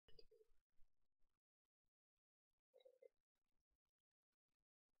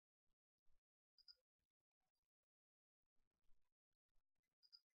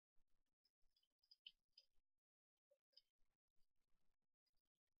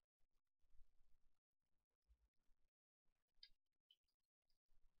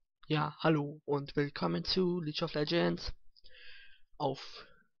Ja, hallo und willkommen zu League of Legends auf,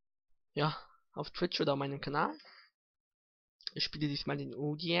 ja, auf Twitch oder meinem Kanal. Ich spiele diesmal den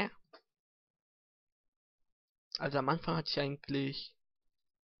OG. Also am Anfang hatte ich eigentlich,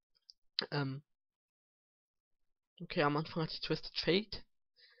 ähm, am Anfang hatte ich Twisted Fate.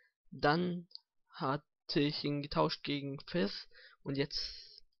 Dann hatte ich ihn getauscht gegen Fizz und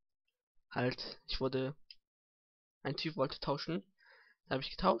jetzt halt, ein Typ wollte tauschen, da habe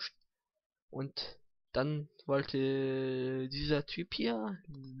ich getauscht und dann wollte dieser Typ hier,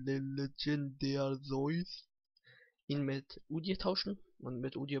 Legendär Zeus, ihn mit Udyr tauschen und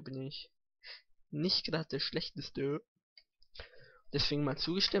mit Udyr bin ich nicht gerade der schlechteste. Deswegen mal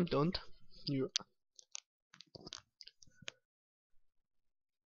zugestimmt und ja.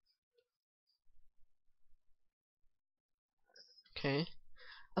 Okay.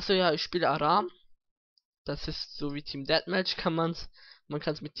 Achso, ja, ich spiele Aram. Das ist so wie Team Deathmatch, man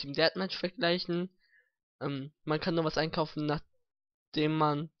kann es mit Team Deathmatch vergleichen. Man kann nur was einkaufen, nachdem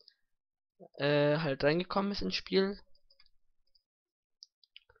man halt reingekommen ist ins Spiel.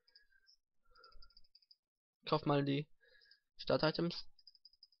 Kauf mal die Start-Items.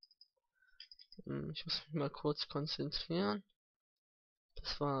 Ich muss mich mal kurz konzentrieren.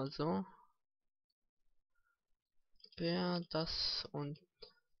 Das war so. Wer das und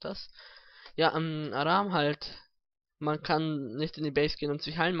das. Ja, Aram halt. Man kann nicht in die Base gehen und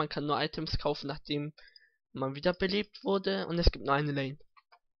sich heilen, man kann nur Items kaufen, nachdem man wiederbelebt wurde und es gibt nur eine Lane.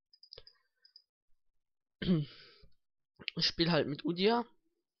 Ich spiele halt mit Udyr.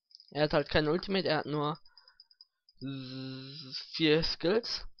 Er hat halt kein Ultimate, er hat nur 4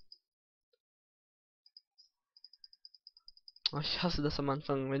 Skills. Oh, ich hasse das am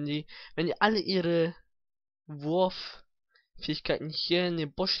Anfang, wenn die alle ihre Wurffähigkeiten hier in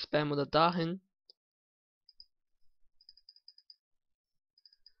den Busch spammen oder dahin.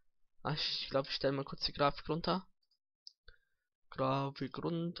 Ich glaube, ich stelle mal kurz die Grafik runter. Grafik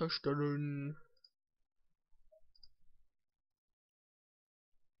runterstellen.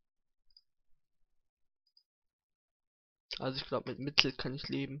 Also ich glaube, mit Mittel kann ich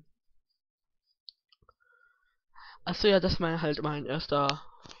leben. Achso, ja, das war halt mein erster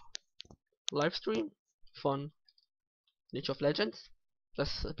Livestream von League of Legends.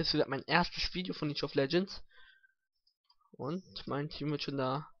 Das ist bis mein erstes Video von League of Legends. Und mein Team wird schon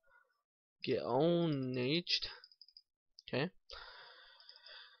da geownaged. Okay.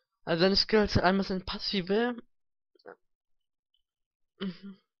 Also seine Skills einmal sind passive.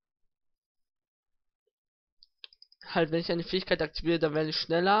 Halt, wenn ich eine Fähigkeit aktiviere, dann werde ich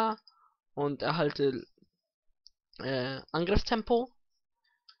schneller und erhalte Angriffstempo.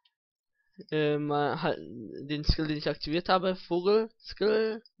 Halt den Skill, den ich aktiviert habe, Vogel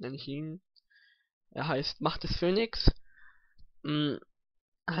Skill, nenne ich ihn. Er heißt Macht des Phönix.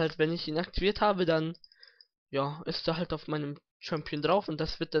 Halt, wenn ich ihn aktiviert habe, dann ja, ist er halt auf meinem Champion drauf und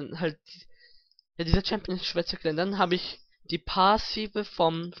das wird dann halt, ja, dieser Champion ist schwer zu erklären. Dann habe ich die Passive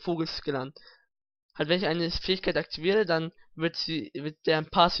vom Vogelskill an. Halt, wenn ich eine Fähigkeit aktiviere, dann wird der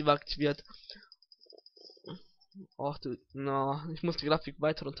Passive aktiviert. Ach du, na, ich muss die Grafik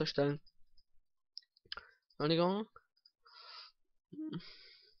weiter runterstellen. Entschuldigung.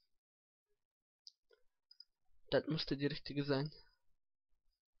 Das müsste die richtige sein.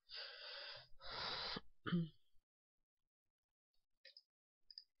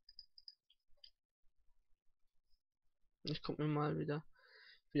 Ich guck mir mal wieder,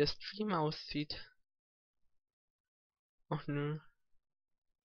 wie der Stream aussieht. Ach nö.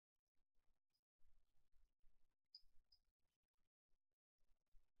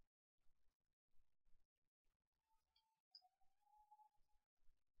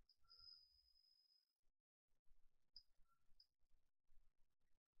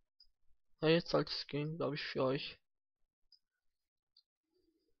 Ja, jetzt sollte es gehen, glaube ich, für euch.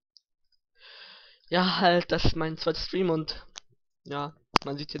 Ja, halt, das ist mein zweiter Stream und ja,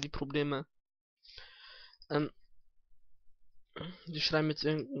 man sieht ja die Probleme. Ähm, Die schreiben jetzt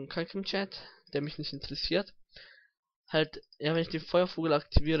irgendeinen Kack im Chat, der mich nicht interessiert. Halt, ja, wenn ich den Feuervogel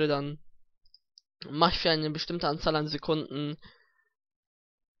aktiviere, dann mache ich für eine bestimmte Anzahl an Sekunden.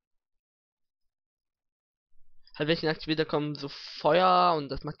 Halt, wenn ich ihn aktiviere, da kommen so Feuer und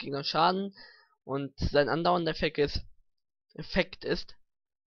das macht Gegner Schaden. Und sein andauernder Effekt ist,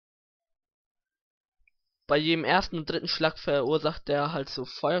 bei jedem ersten und dritten Schlag verursacht der halt so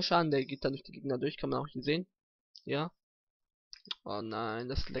Feuerschaden, der geht dann durch die Gegner durch, kann man auch hier sehen. Ja. Oh nein,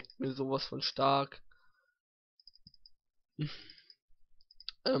 das leckt mir sowas von stark.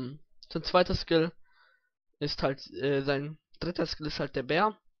 Sein zweiter Skill ist halt, sein dritter Skill ist halt der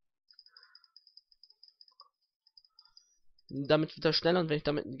Bär. Damit wird er schneller und wenn ich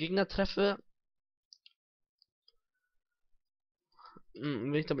damit einen Gegner treffe,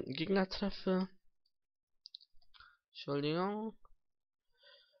 Entschuldigung.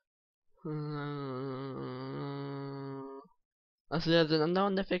 Also der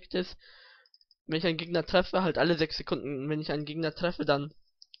andere Effekt ist, wenn ich einen Gegner treffe, halt alle 6 Sekunden, wenn ich einen Gegner treffe, dann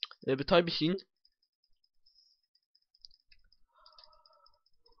betäube ich ihn.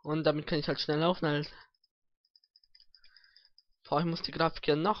 Und damit kann ich halt schnell laufen halt. Boah, ich muss die Grafik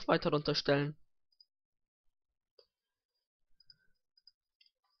ja noch weiter runterstellen.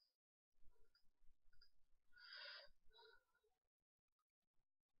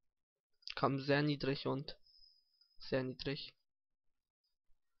 Kam sehr niedrig und sehr niedrig.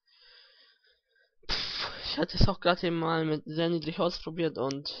 Ich hatte es auch gerade eben mal mit sehr niedrig ausprobiert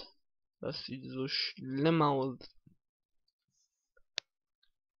und das sieht so schlimm aus.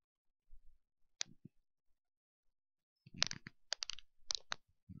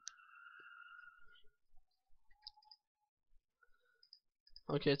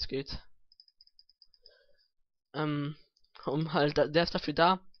 Okay, jetzt geht's. Um halt, der ist dafür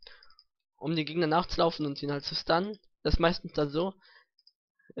da, um den Gegner nachzulaufen und ihn halt zu stunnen. Das ist meistens dann so.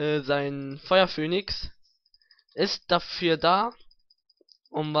 Sein Feuerphönix ist dafür da,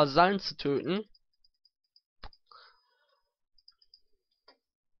 um Vasallen zu töten.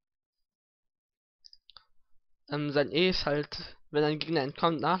 Sein E ist halt, wenn ein Gegner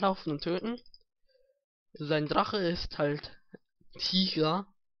entkommt, nachlaufen und töten. Sein Drache ist halt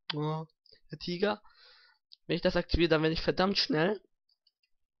Tiger. Oh, der Tiger. Wenn ich das aktiviere, dann werde ich verdammt schnell.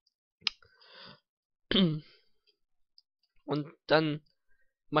 Und dann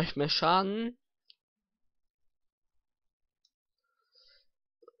mache ich mehr Schaden.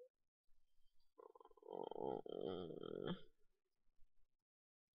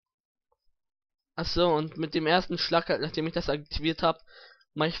 Achso, und mit dem ersten Schlag, halt, nachdem ich das aktiviert habe,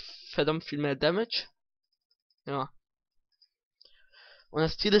 mache ich verdammt viel mehr Damage. Ja. Und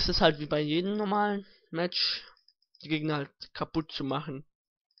das Ziel ist es halt wie bei jedem normalen Match, die Gegner halt kaputt zu machen.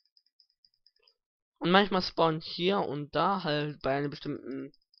 Und manchmal spawnen hier und da halt bei einer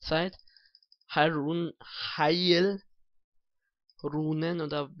bestimmten Zeit Heilrunen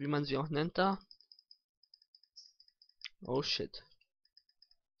oder wie man sie auch nennt da. Oh shit.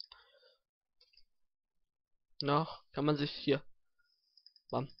 Noch kann man sich hier.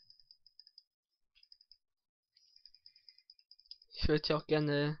 Bam. Ich würde ja auch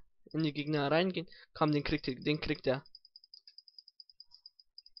gerne in die Gegner reingehen. Komm, den kriegt er.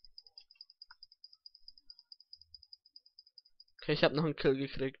 Okay, ich habe noch einen Kill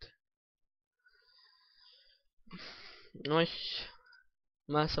gekriegt. Nur ich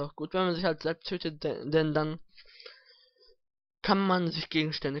mal ist auch gut, wenn man sich halt selbst tötet, denn dann kann man sich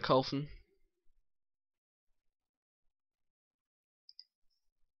Gegenstände kaufen.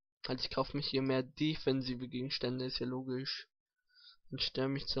 Also ich kaufe mich hier mehr defensive Gegenstände, ist ja logisch. Und sterbe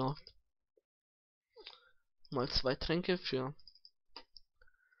mich zu oft. Mal 2 Tränke für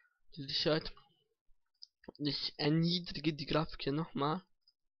die Sicherheit. Und ich erniedrige die Grafik hier nochmal.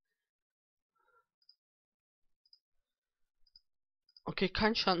 Okay,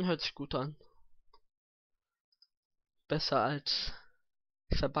 kein Schaden hört sich gut an. Besser als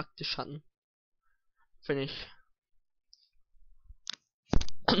verbackte Schatten. Finde ich.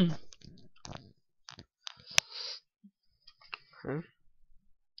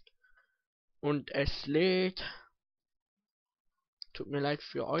 Und es lädt. Tut mir leid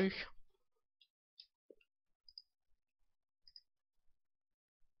für euch.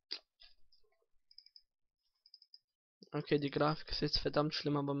 Okay, die Grafik ist jetzt verdammt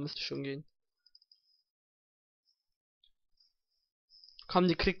schlimm, aber müsste schon gehen. Komm,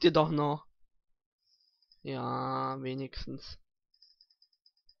 die kriegt ihr doch noch. Ja, wenigstens.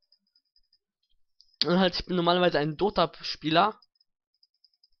 Und halt, ich bin normalerweise ein Dota-Spieler.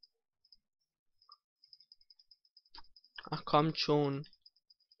 Ach, kommt schon.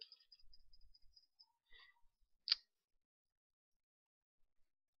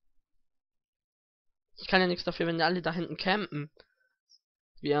 Ich kann ja nichts dafür, wenn die alle da hinten campen.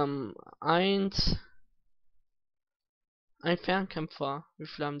 Wir haben ein Fernkämpfer. Wie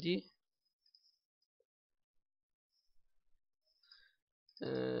viel haben die?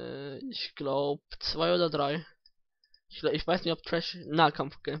 Ich glaube 2 oder 3. Ich weiß nicht, ob Trash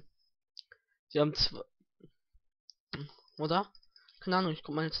Nahkampf, okay. Die haben 2, oder? Keine Ahnung, ich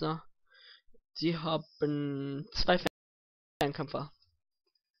guck mal jetzt nach. Sie haben 2 Fernkämpfer.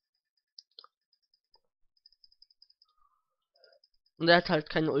 Und er hat halt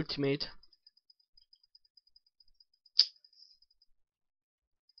keine Ultimate.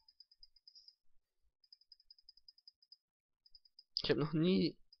 Ich habe noch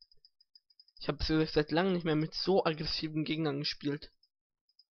nie... Ich habe seit langem nicht mehr mit so aggressiven Gegnern gespielt.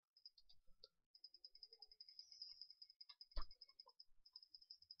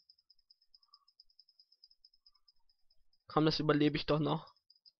 Komm, das überlebe ich doch noch.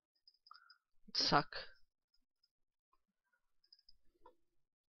 Zack.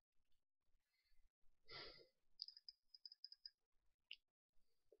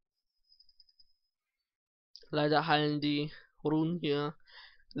 Leider heilen die Runen hier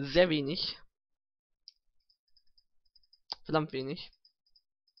sehr wenig. Verdammt wenig.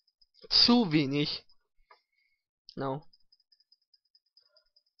 Zu wenig. No.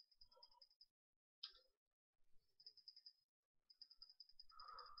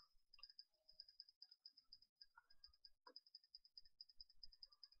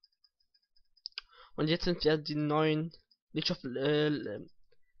 Und jetzt sind ja die neuen, nicht auf,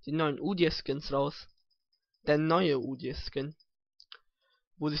 die neuen UD-Skins raus. Der neue UD-Skin.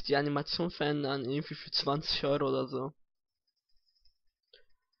 Wo sich die Animation verändern, irgendwie für 20 Euro oder so.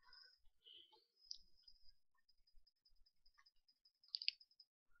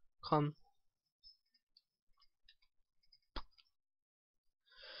 Komm.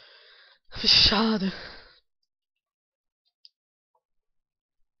 Wie schade.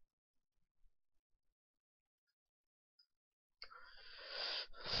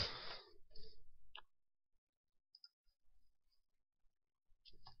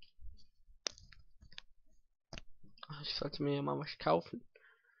 Ach, ich sollte mir ja mal was kaufen.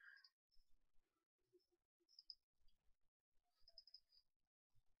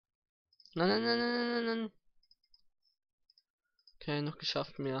 Nein, nein, nein, nein, nein, nein. Okay, noch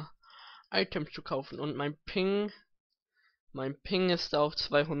geschafft, mir Items zu kaufen. Und mein Ping ist auf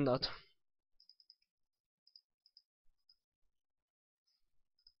 200.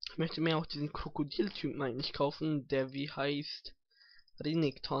 Ich möchte mir auch diesen Krokodiltypen eigentlich kaufen, der wie heißt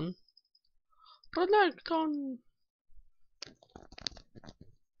Renekton. Renekton!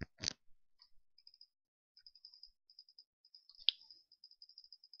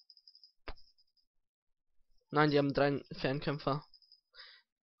 Nein, die haben 3 Fernkämpfer.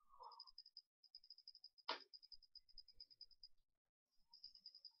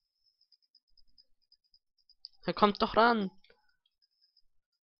 Er kommt doch ran.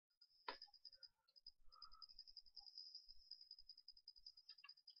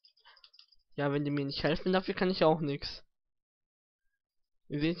 Ja, wenn die mir nicht helfen, dafür kann ich auch nichts.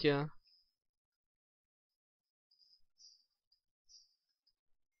 Ihr seht ja.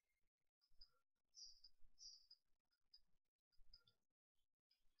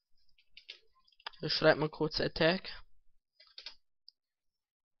 Ich schreibe mal kurz Attack.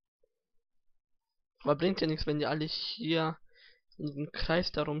 Aber bringt ja nichts, wenn die alle hier in diesem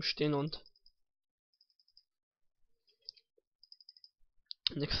Kreis darum stehen und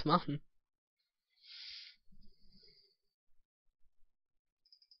nichts machen.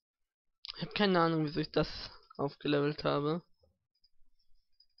 Ich habe keine Ahnung, wieso ich das aufgelevelt habe.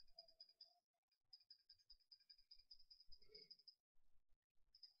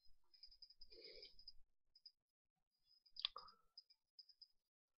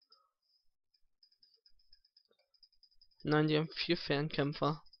 Nein, die haben 4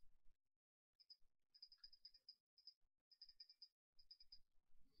 Fernkämpfer.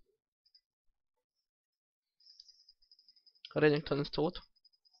 Renekton ist tot.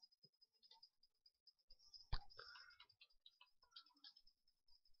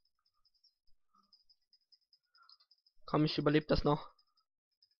 Komm, ich überlebe das noch.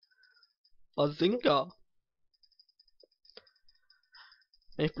 Bazinga!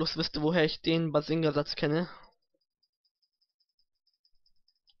 Wenn ich bloß wüsste, woher ich den Bazinga-Satz kenne.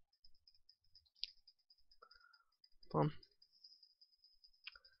 Komm.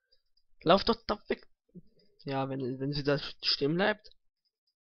 Lauf doch da weg. Ja, wenn sie da stehen bleibt.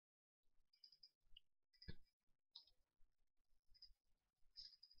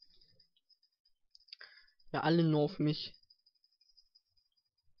 Ja, alle nur auf mich.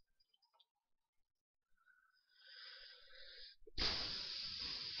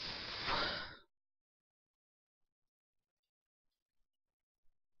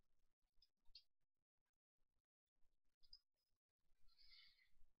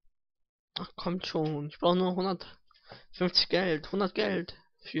 Ach, kommt schon. Ich brauche nur 150 Geld. 100 Geld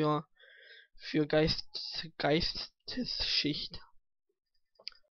für Geistesschicht.